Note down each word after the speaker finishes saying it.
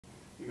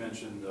You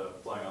mentioned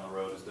playing on the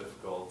road is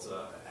difficult.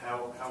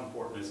 How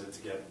important is it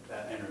to get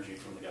that energy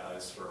from the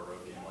guys for a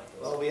road game like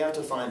this? Well, we have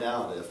to find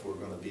out if we're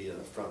going to be a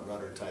front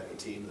runner type of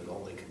team that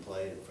only can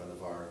play in front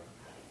of our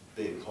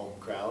big home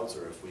crowds,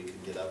 or if we can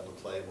get up and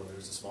play when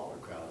there's a smaller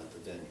crowd at the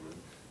venue. And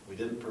we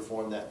didn't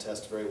perform that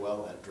test very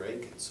well at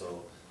Drake,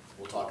 so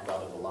we'll talk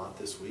about it a lot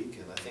this week.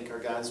 And I think our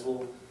guys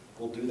will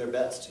do their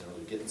best, to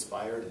get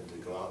inspired and to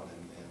go out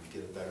and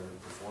get a better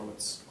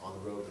performance on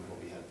the road than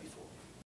what we had before.